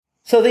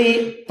So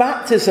the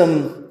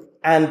baptism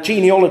and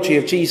genealogy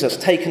of Jesus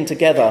taken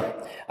together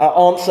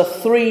answer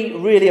three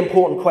really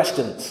important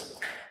questions.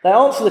 They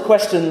answer the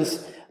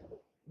questions: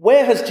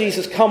 where has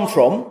Jesus come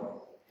from?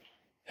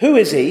 Who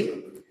is he?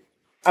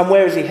 And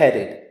where is he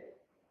headed?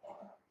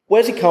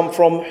 Where's he come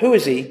from? Who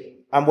is he?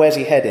 And where's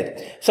he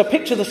headed? So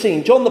picture the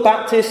scene. John the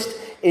Baptist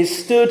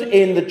is stood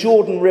in the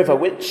Jordan River,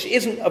 which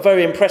isn't a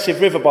very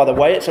impressive river, by the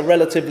way. It's a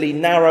relatively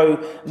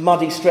narrow,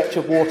 muddy stretch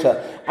of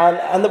water.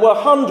 And there were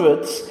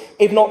hundreds,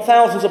 if not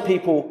thousands of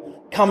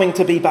people coming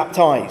to be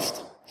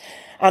baptized.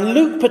 And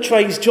Luke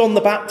portrays John the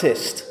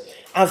Baptist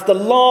as the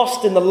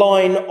last in the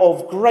line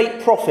of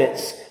great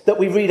prophets that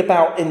we read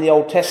about in the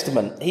Old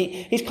Testament.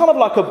 He's kind of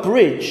like a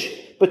bridge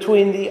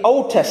between the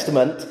Old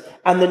Testament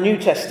and the New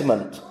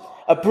Testament.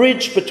 A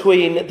bridge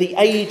between the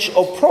age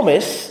of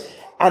promise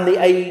and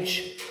the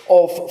age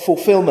of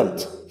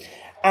fulfillment.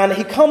 And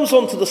he comes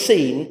onto the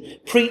scene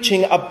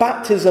preaching a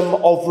baptism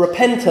of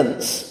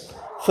repentance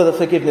for the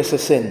forgiveness of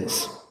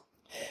sins.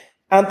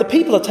 And the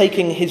people are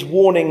taking his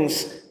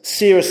warnings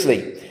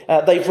seriously.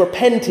 They've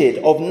repented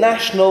of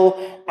national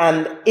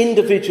and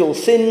individual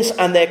sins,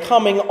 and they're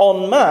coming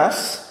en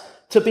masse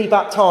to be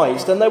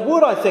baptized. And there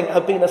would, I think,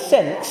 have been a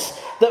sense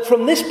that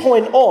from this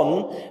point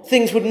on,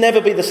 things would never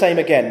be the same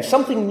again.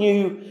 Something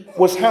new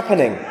was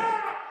happening.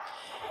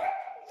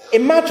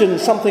 Imagine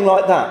something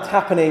like that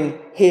happening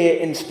here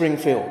in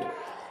Springfield.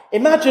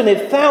 Imagine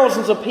if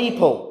thousands of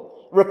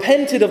people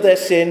repented of their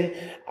sin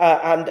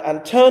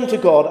and turned to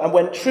God and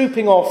went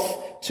trooping off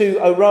to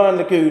Orion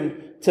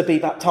Lagoon to be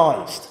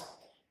baptized.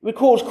 It would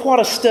cause quite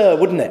a stir,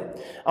 wouldn't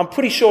it? I'm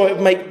pretty sure it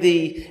would make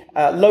the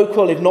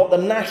local, if not the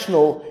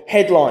national,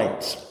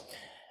 headlines.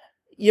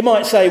 You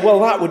might say, well,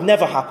 that would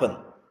never happen.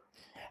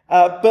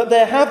 But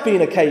there have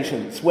been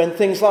occasions when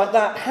things like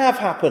that have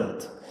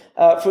happened.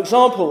 For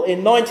example,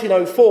 in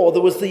 1904,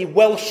 there was the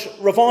Welsh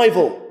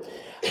Revival,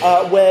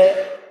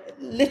 where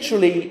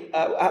literally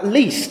at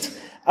least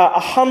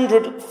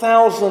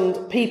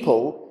 100,000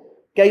 people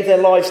gave their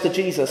lives to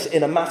Jesus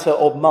in a matter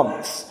of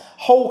months.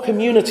 Whole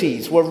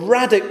communities were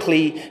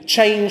radically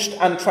changed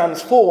and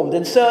transformed.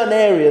 In certain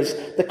areas,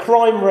 the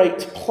crime rate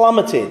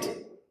plummeted.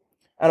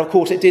 And of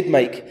course, it did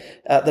make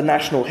the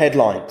national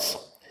headlines.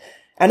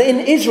 And in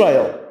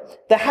Israel,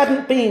 there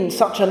hadn't been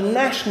such a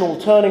national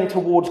turning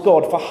towards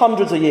God for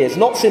hundreds of years,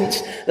 not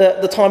since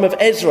the time of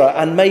Ezra,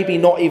 and maybe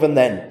not even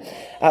then.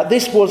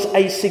 This was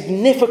a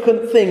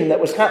significant thing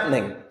that was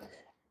happening,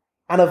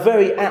 and a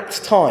very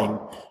apt time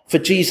for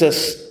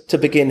Jesus to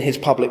begin his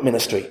public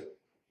ministry.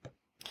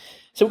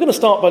 So we're going to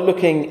start by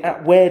looking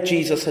at where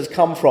Jesus has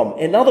come from.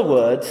 In other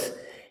words,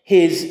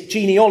 his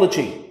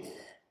genealogy.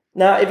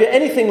 Now, if you're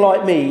anything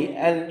like me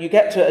and you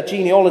get to a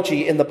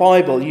genealogy in the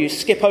Bible, you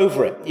skip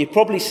over it. You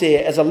probably see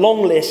it as a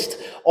long list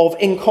of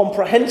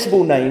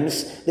incomprehensible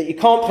names that you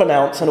can't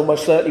pronounce and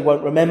almost certainly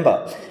won't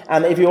remember.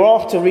 And if you're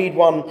asked to read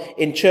one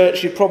in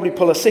church, you'd probably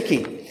pull a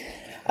sickie.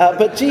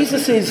 But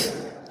Jesus'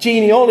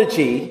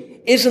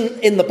 genealogy isn't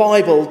in the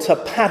Bible to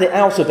pad it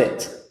out a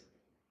bit.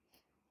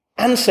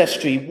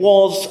 Ancestry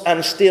was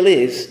and still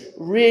is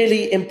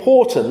really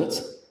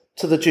important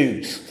to the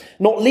Jews.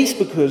 Not least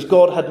because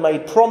God had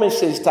made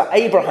promises to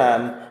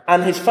Abraham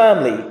and his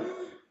family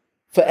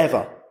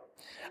forever.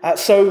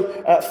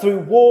 So through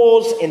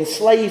wars,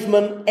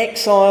 enslavement,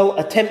 exile,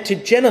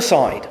 attempted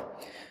genocide,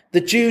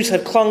 the Jews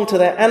had clung to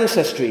their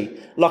ancestry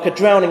like a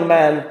drowning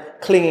man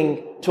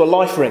clinging to a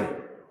life ring.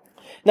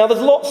 Now,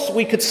 there's lots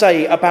we could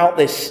say about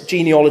this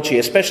genealogy,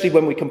 especially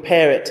when we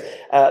compare it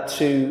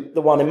to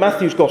the one in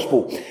Matthew's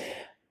Gospel.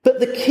 But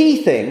the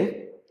key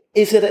thing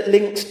is that it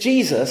links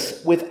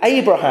Jesus with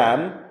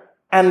Abraham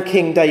and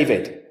King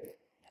David.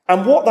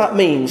 And what that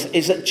means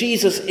is that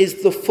Jesus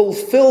is the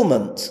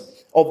fulfillment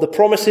of the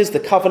promises, the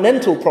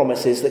covenantal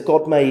promises that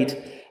God made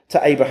to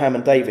Abraham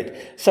and David.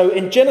 So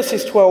in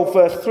Genesis 12,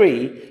 verse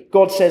 3,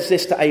 God says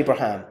this to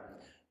Abraham: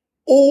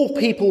 all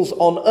peoples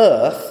on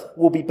earth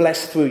will be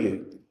blessed through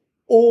you.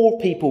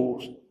 All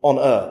peoples on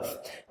earth.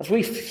 As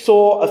we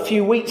saw a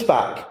few weeks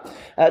back,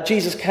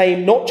 Jesus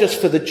came not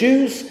just for the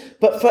Jews,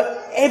 but for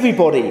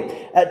everybody.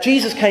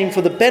 Jesus came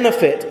for the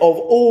benefit of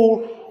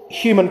all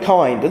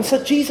humankind. And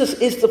so Jesus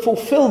is the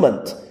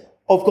fulfillment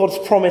of God's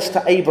promise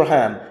to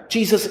Abraham.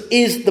 Jesus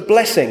is the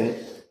blessing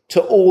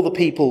to all the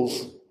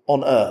peoples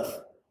on earth.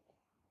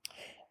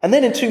 And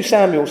then in 2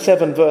 Samuel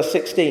 7 verse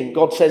 16,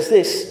 God says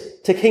this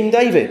to King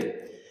David: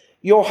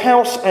 your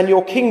house and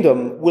your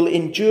kingdom will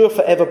endure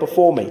forever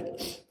before me.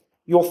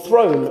 Your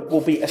throne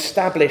will be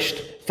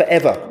established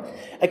forever.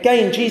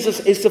 Again, Jesus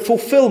is the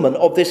fulfillment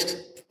of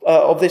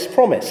this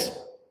promise.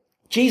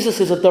 Jesus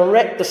is a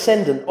direct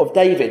descendant of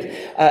David,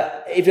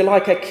 if you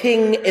like, a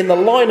king in the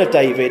line of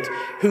David,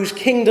 whose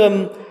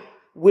kingdom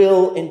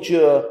will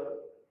endure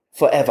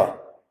forever.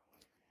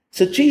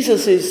 So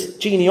Jesus'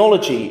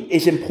 genealogy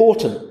is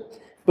important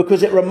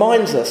because it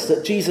reminds us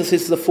that Jesus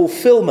is the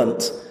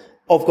fulfillment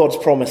of God's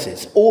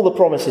promises, all the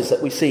promises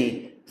that we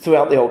see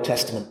throughout the Old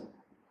Testament.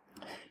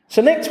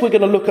 So next we're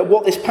going to look at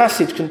what this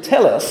passage can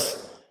tell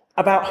us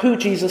about who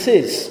Jesus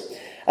is.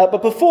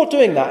 But before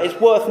doing that, it's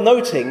worth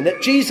noting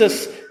that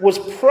Jesus was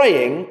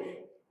praying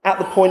at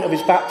the point of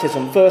his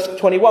baptism. Verse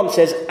 21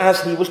 says,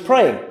 as he was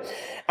praying.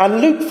 And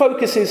Luke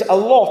focuses a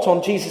lot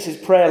on Jesus'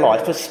 prayer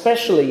life,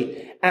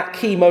 especially at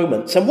key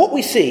moments. And what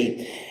we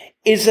see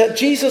is that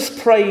Jesus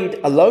prayed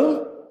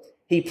alone,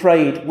 he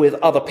prayed with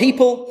other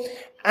people,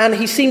 and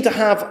he seemed to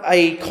have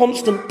a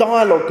constant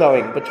dialogue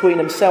going between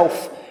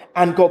himself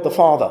and God the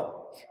Father.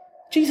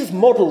 Jesus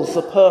models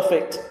the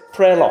perfect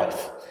prayer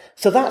life.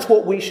 So that's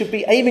what we should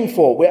be aiming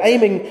for. We're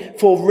aiming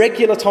for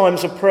regular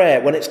times of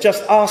prayer when it's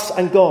just us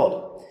and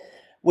God.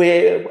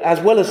 We're, as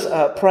well as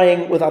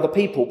praying with other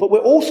people, but we're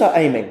also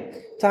aiming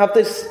to have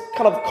this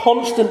kind of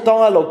constant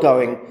dialogue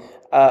going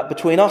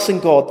between us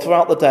and God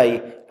throughout the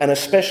day, and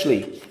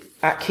especially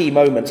at key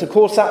moments. Of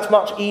course, that's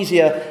much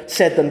easier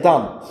said than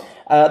done.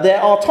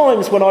 There are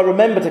times when I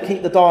remember to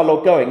keep the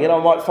dialogue going. I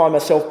might find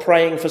myself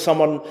praying for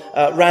someone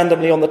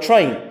randomly on the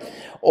train,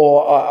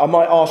 or I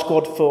might ask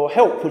God for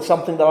help with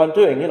something that I'm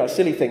doing,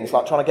 silly things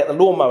like trying to get the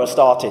lawnmower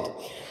started.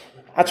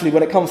 Actually,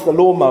 when it comes to the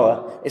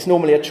lawnmower, it's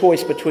normally a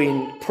choice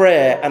between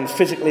prayer and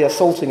physically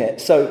assaulting it.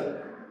 So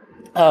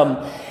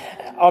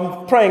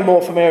I'm praying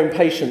more for my own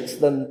patience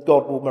than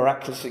God will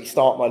miraculously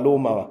start my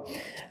lawnmower.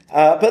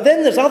 But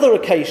then there's other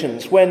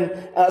occasions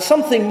when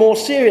something more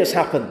serious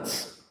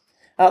happens.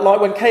 Like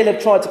when Caleb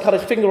tried to cut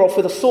his finger off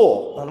with a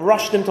saw and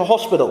rushed him to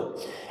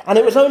hospital. And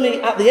it was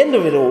only at the end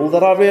of it all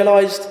that I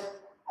realised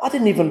I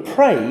didn't even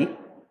pray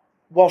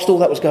whilst all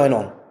that was going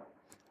on.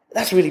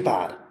 That's really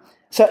bad.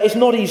 So it's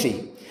not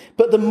easy.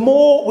 But the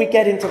more we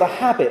get into the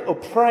habit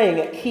of praying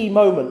at key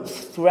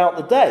moments throughout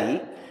the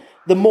day,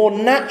 the more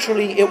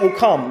naturally it will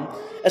come,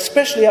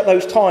 especially at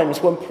those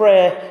times when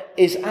prayer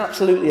is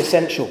absolutely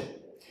essential.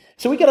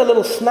 So we get a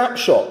little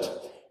snapshot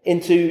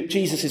into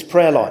Jesus'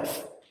 prayer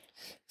life.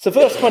 So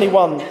verse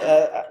 21,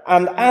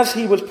 and as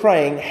he was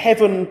praying,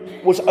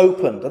 heaven was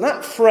opened. And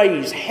that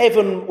phrase,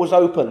 heaven was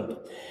opened,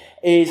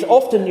 is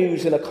often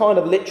used in a kind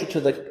of literature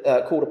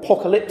that, called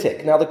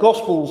apocalyptic. Now, the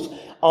Gospels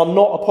are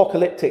not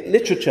apocalyptic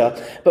literature,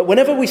 but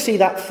whenever we see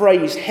that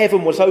phrase,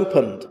 heaven was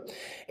opened,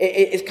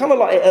 it's kind of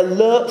like it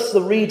alerts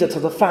the reader to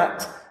the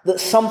fact that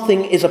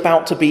something is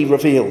about to be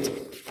revealed.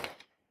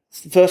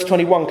 Verse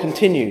 21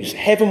 continues,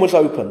 heaven was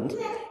opened,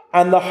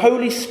 and the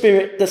Holy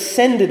Spirit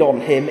descended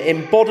on him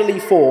in bodily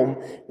form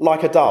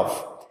like a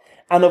dove.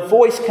 And a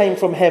voice came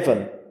from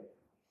heaven,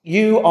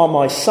 you are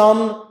my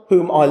Son,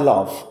 whom I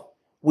love.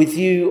 With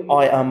you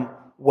I am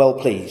well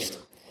pleased.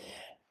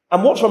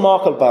 And what's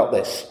remarkable about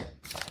this?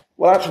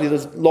 Well, actually,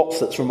 there's lots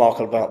that's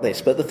remarkable about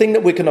this, but the thing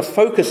that we're going to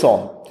focus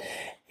on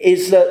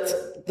is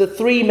that the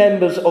three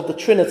members of the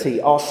Trinity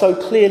are so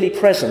clearly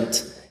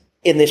present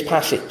in this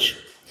passage.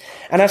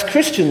 And as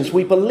Christians,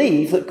 we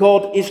believe that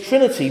God is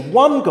Trinity,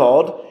 one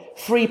God,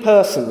 three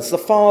persons, the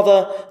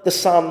Father, the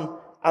Son,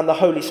 and the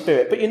Holy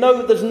Spirit. But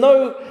there's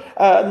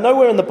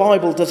nowhere in the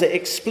Bible does it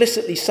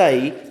explicitly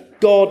say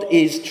God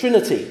is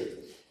Trinity.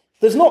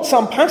 There's not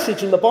some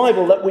passage in the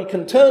Bible that we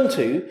can turn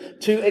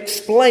to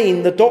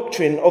explain the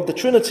doctrine of the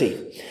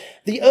Trinity.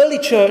 The early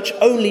church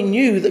only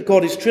knew that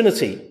God is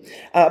Trinity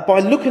by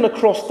looking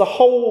across the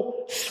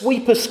whole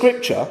sweep of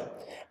Scripture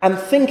and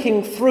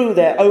thinking through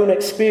their own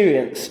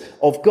experience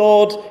of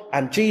God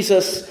and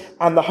Jesus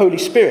and the Holy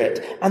Spirit,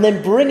 and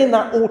then bringing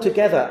that all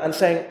together and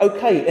saying,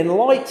 okay, in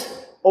light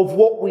of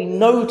what we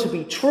know to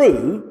be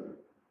true,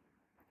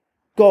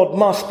 God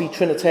must be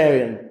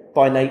Trinitarian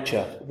by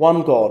nature,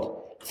 one God,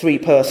 three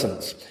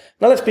persons.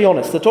 Now, let's be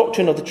honest, the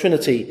doctrine of the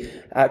Trinity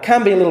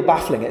can be a little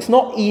baffling. It's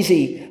not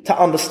easy to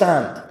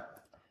understand.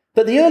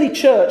 But the early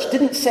church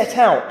didn't set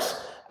out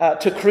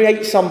to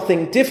create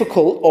something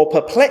difficult or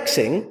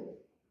perplexing.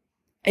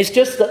 It's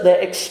just that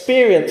their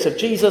experience of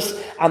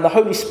Jesus and the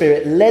Holy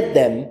Spirit led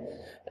them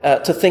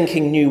to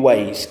thinking new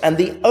ways. And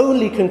the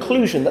only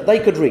conclusion that they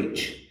could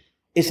reach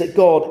is that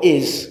God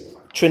is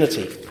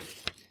Trinity.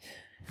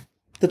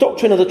 The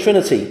doctrine of the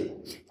Trinity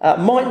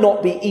might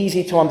not be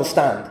easy to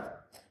understand.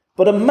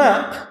 But a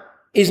map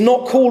is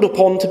not called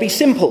upon to be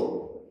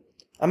simple.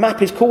 A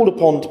map is called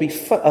upon to be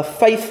a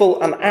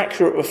faithful and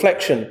accurate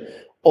reflection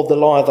of the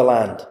lie of the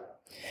land.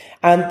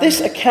 And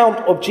this account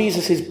of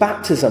Jesus'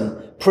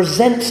 baptism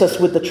presents us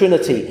with the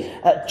Trinity.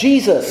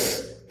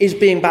 Jesus is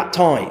being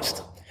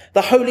baptized.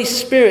 The Holy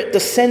Spirit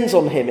descends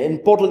on him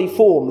in bodily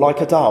form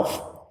like a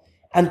dove.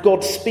 And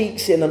God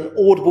speaks in an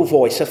audible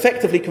voice,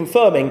 effectively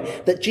confirming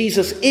that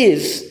Jesus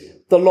is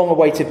the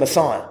long-awaited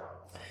Messiah.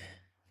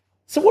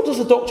 So what does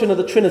the doctrine of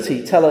the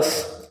Trinity tell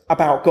us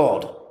about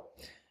God?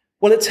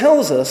 Well, it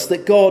tells us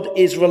that God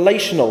is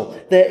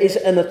relational. There is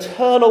an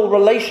eternal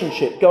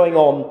relationship going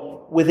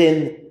on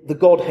within the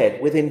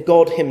Godhead, within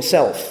God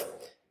himself.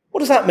 What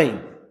does that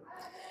mean?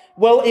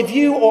 Well, if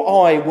you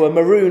or I were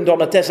marooned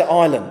on a desert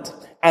island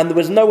and there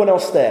was no one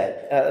else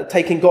there,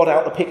 taking God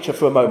out of the picture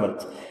for a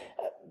moment,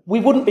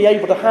 we wouldn't be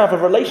able to have a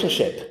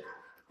relationship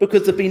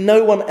because there'd be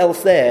no one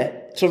else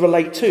there to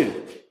relate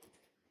to.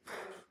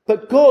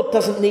 But God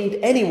doesn't need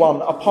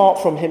anyone apart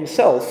from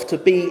himself to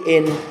be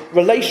in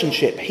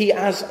relationship. He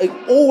has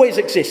always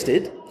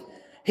existed.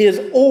 He has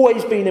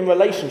always been in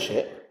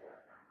relationship.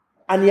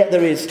 and yet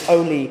there is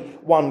only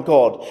one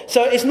God.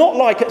 So it's not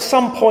like at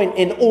some point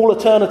in all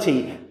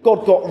eternity,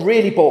 God got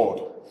really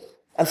bored,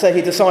 and so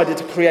he decided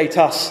to create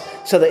us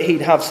so that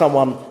he'd have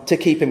someone to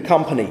keep him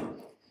company.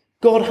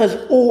 God has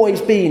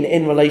always been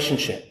in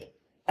relationship,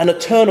 an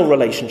eternal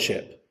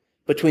relationship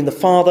between the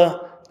Father,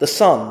 the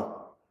Son,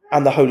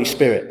 and the Holy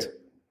Spirit.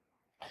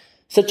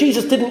 So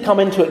Jesus didn't come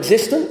into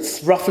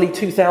existence roughly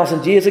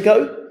 2,000 years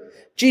ago.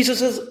 Jesus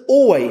has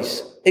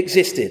always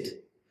existed.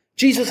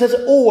 Jesus has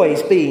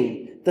always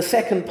been the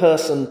second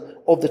person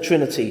of the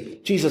Trinity.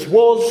 Jesus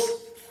was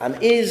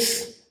and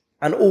is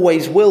and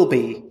always will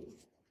be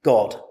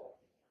God.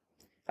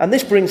 And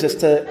this brings us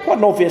to quite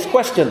an obvious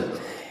question.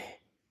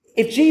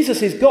 If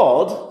Jesus is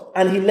God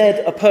and he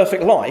led a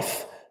perfect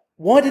life,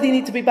 why did he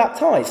need to be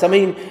baptized? I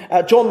mean,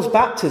 John's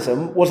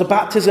baptism was a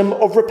baptism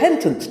of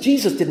repentance.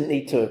 Jesus didn't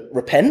need to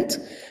repent.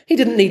 He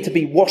didn't need to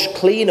be washed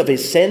clean of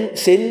his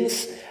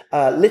sins,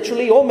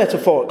 literally or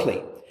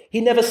metaphorically.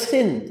 He never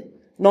sinned,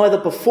 neither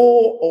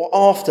before or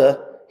after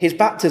his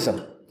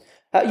baptism.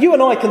 You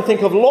and I can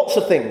think of lots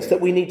of things that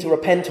we need to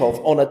repent of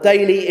on a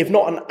daily, if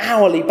not an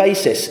hourly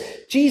basis.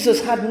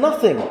 Jesus had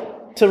nothing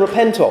to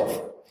repent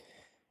of.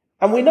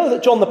 And we know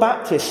that John the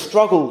Baptist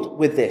struggled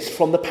with this.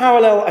 From the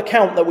parallel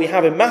account that we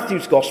have in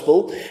Matthew's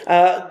Gospel,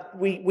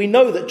 we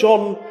know that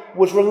John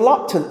was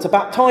reluctant to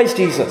baptize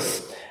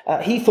Jesus.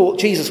 He thought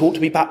Jesus ought to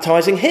be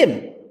baptizing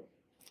him.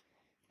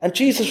 And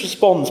Jesus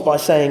responds by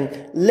saying,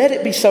 "Let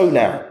it be so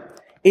now.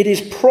 It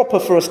is proper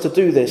for us to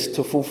do this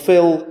to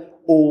fulfill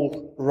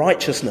all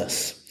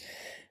righteousness."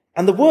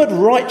 And the word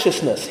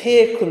righteousness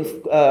here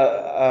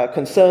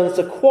concerns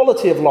the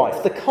quality of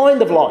life, the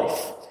kind of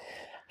life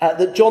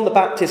that John the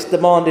Baptist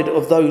demanded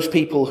of those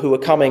people who were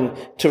coming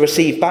to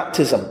receive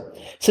baptism.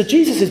 So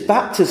Jesus'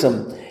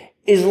 baptism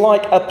is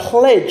like a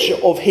pledge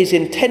of his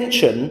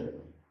intention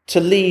to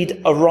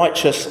lead a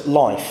righteous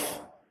life,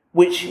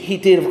 which he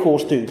did, of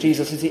course, do.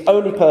 Jesus is the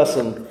only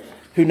person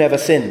who never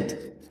sinned.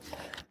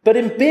 But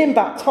in being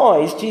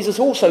baptized, Jesus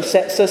also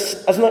sets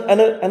us as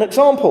an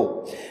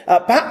example.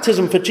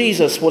 Baptism for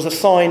Jesus was a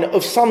sign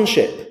of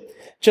sonship.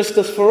 Just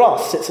as for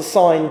us, it's a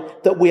sign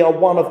that we are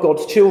one of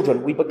God's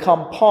children. We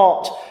become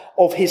part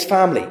of his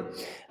family.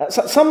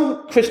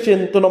 Some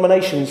Christian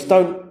denominations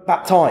don't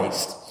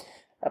baptize.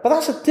 But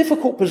that's a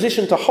difficult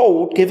position to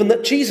hold given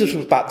that Jesus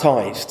was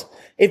baptized.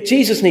 If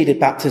Jesus needed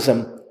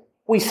baptism,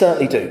 we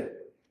certainly do.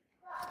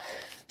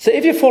 So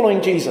if you're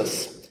following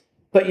Jesus,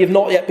 but you've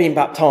not yet been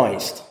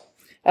baptized,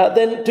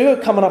 then do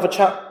come and have a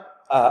chat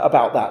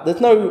about that.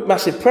 There's no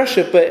massive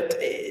pressure, but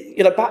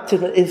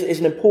baptism is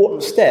an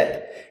important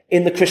step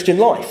in the Christian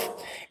life.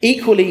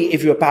 Equally,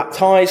 if you're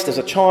baptized as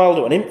a child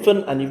or an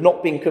infant and you've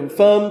not been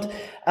confirmed,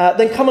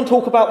 then come and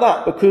talk about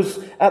that, because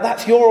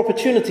that's your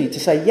opportunity to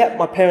say, yep,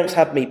 my parents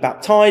had me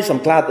baptized,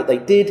 I'm glad that they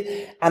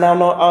did, and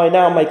I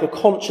now make a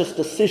conscious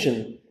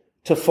decision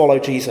to follow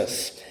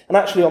Jesus. And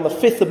actually on the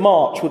 5th of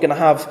March, we're going to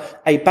have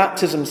a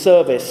baptism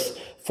service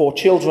for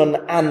children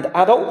and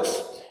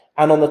adults.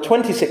 And on the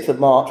 26th of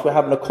March, we're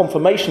having a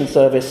confirmation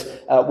service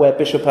where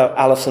Bishop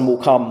Allison will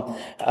come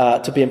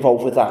to be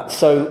involved with that.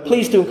 So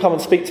please do come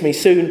and speak to me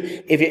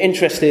soon if you're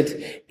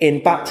interested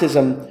in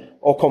baptism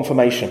or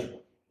confirmation.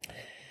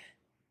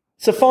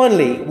 So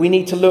finally, we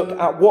need to look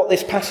at what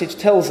this passage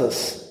tells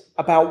us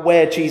about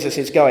where Jesus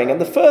is going. And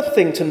the first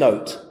thing to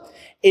note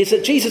is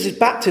that Jesus'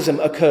 baptism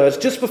occurs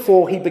just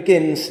before he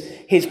begins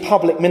his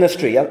public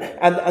ministry.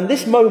 And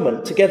this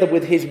moment, together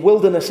with his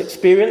wilderness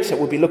experience that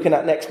we'll be looking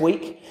at next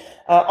week,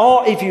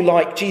 are, if you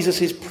like,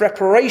 Jesus'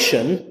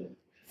 preparation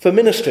for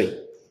ministry.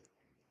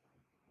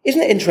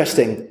 Isn't it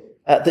interesting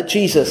that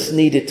Jesus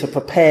needed to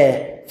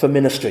prepare for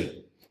ministry?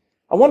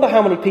 I wonder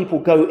how many people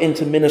go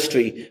into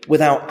ministry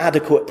without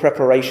adequate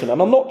preparation.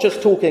 And I'm not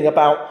just talking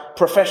about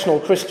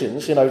professional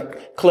Christians,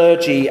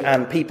 clergy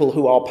and people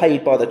who are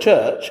paid by the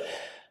church,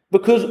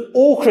 because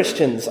all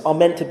Christians are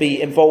meant to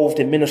be involved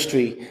in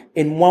ministry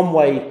in one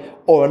way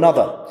or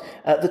another.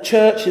 The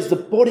church is the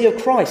body of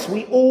Christ.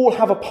 We all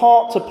have a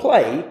part to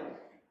play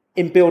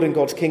in building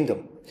God's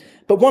kingdom.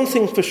 But one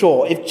thing's for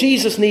sure, if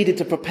Jesus needed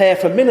to prepare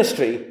for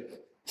ministry,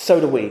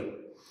 so do we.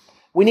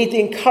 We need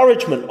the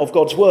encouragement of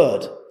God's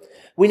word.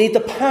 We need the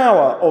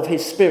power of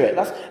his Spirit.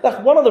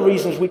 That's one of the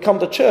reasons we come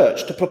to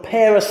church, to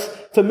prepare us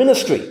for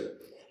ministry.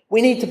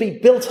 We need to be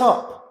built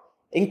up,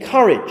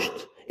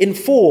 encouraged,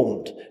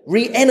 informed,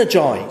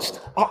 re-energized,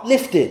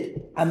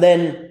 uplifted, and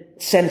then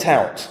sent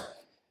out.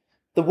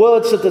 The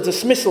words of the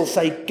dismissal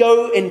say,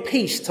 "Go in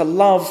peace to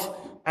love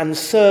and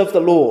serve the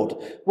Lord."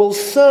 Well,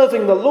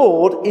 serving the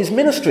Lord is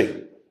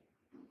ministry,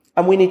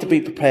 and we need to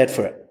be prepared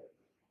for it.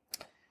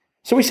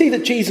 So we see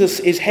that Jesus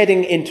is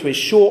heading into his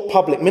short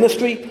public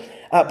ministry,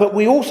 but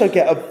we also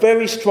get a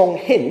very strong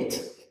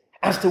hint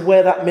as to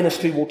where that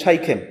ministry will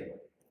take him.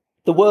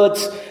 The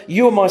words,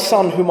 "You are my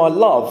son whom I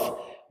love,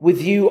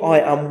 with you I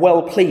am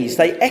well pleased,"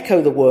 they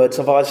echo the words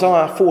of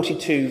Isaiah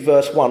 42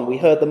 verse 1. We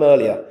heard them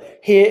earlier.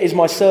 "Here is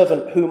my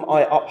servant whom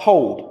I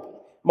uphold,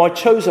 my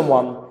chosen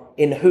one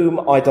in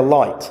whom I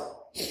delight."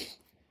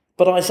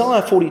 But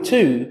Isaiah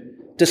 42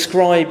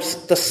 describes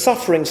the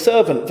suffering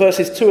servant.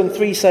 Verses 2 and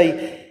 3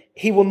 say,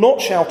 He will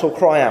not shout or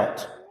cry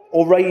out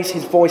or raise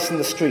his voice in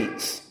the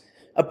streets.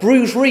 A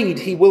bruised reed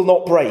he will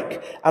not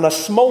break, and a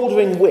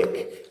smouldering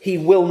wick he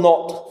will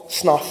not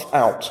snuff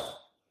out.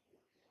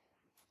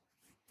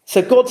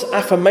 So God's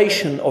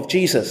affirmation of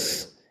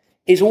Jesus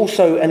is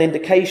also an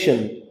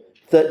indication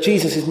that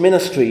Jesus'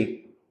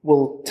 ministry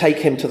will take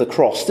him to the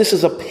cross. This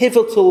is a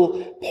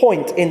pivotal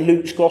point in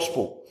Luke's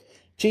gospel.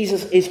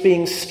 Jesus is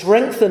being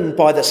strengthened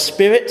by the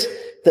Spirit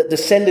that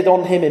descended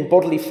on him in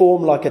bodily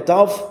form like a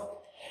dove.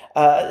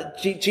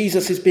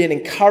 Jesus is being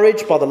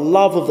encouraged by the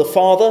love of the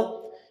Father,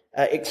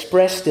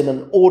 expressed in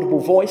an audible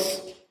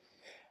voice.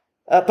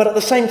 But at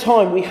the same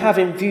time, we have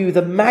in view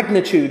the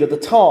magnitude of the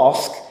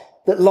task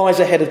that lies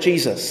ahead of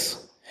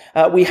Jesus.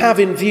 We have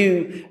in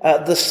view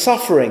the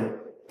suffering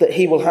that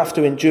he will have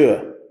to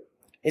endure.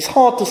 It's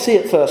hard to see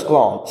at first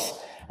glance,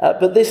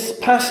 but this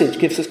passage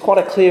gives us quite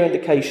a clear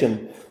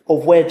indication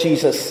of where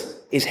Jesus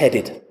is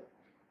headed.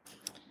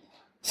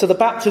 So the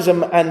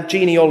baptism and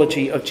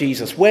genealogy of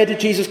Jesus. Where did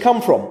Jesus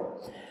come from?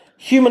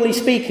 Humanly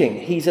speaking,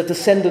 he's a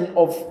descendant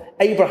of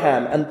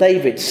Abraham and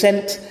David,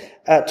 sent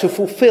to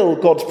fulfill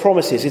God's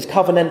promises, his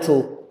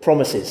covenantal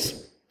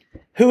promises.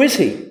 Who is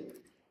he?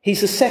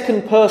 He's the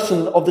second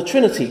person of the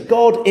Trinity,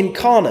 God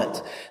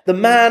incarnate, the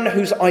man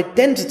whose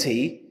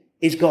identity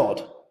is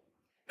God.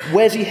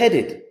 Where's he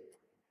headed?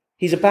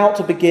 He's about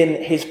to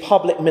begin his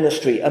public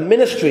ministry, a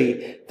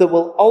ministry that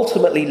will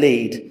ultimately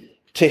lead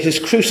to his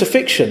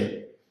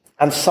crucifixion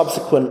and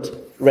subsequent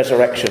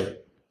resurrection.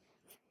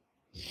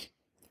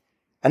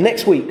 And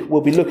next week,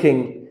 we'll be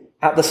looking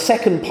at the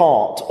second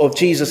part of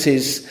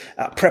Jesus'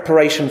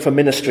 preparation for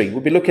ministry.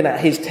 We'll be looking at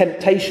his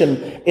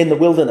temptation in the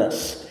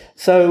wilderness.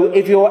 So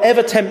if you're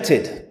ever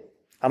tempted,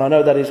 and I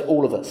know that is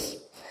all of us,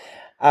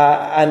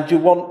 and you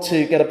want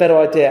to get a better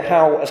idea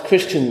how, as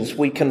Christians,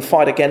 we can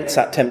fight against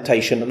that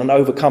temptation and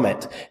overcome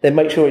it, then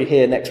make sure you're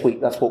here next week.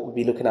 That's what we'll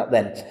be looking at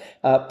then.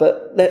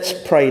 But let's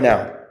pray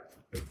now.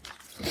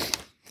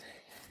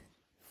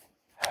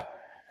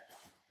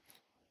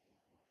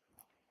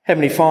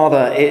 Heavenly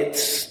Father,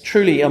 it's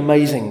truly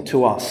amazing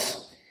to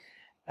us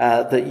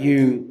that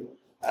you,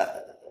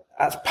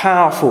 as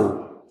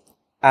powerful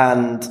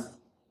and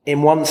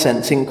in one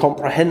sense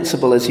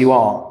incomprehensible as you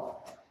are,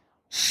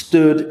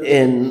 stood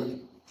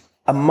in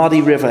a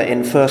muddy river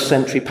in first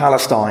century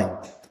Palestine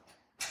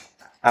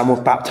and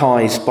were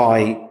baptized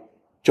by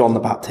John the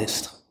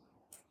Baptist.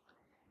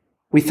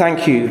 We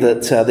thank you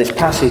that this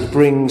passage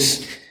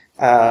brings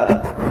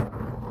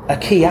a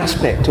key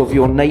aspect of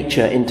your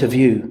nature into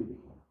view.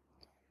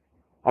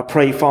 I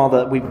pray,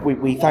 Father,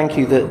 we thank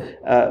you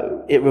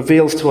that it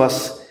reveals to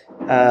us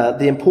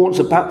the importance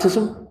of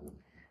baptism,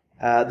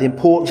 the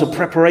importance of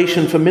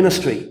preparation for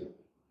ministry.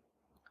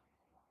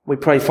 We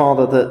pray,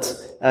 Father,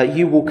 that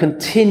you will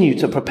continue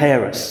to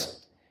prepare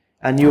us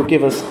and you'll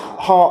give us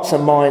hearts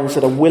and minds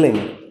that are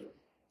willing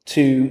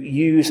to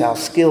use our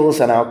skills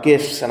and our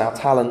gifts and our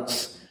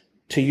talents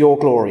to your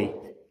glory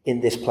in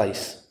this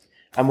place.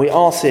 And we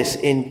ask this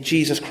in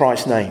Jesus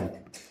Christ's name.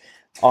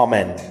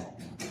 Amen.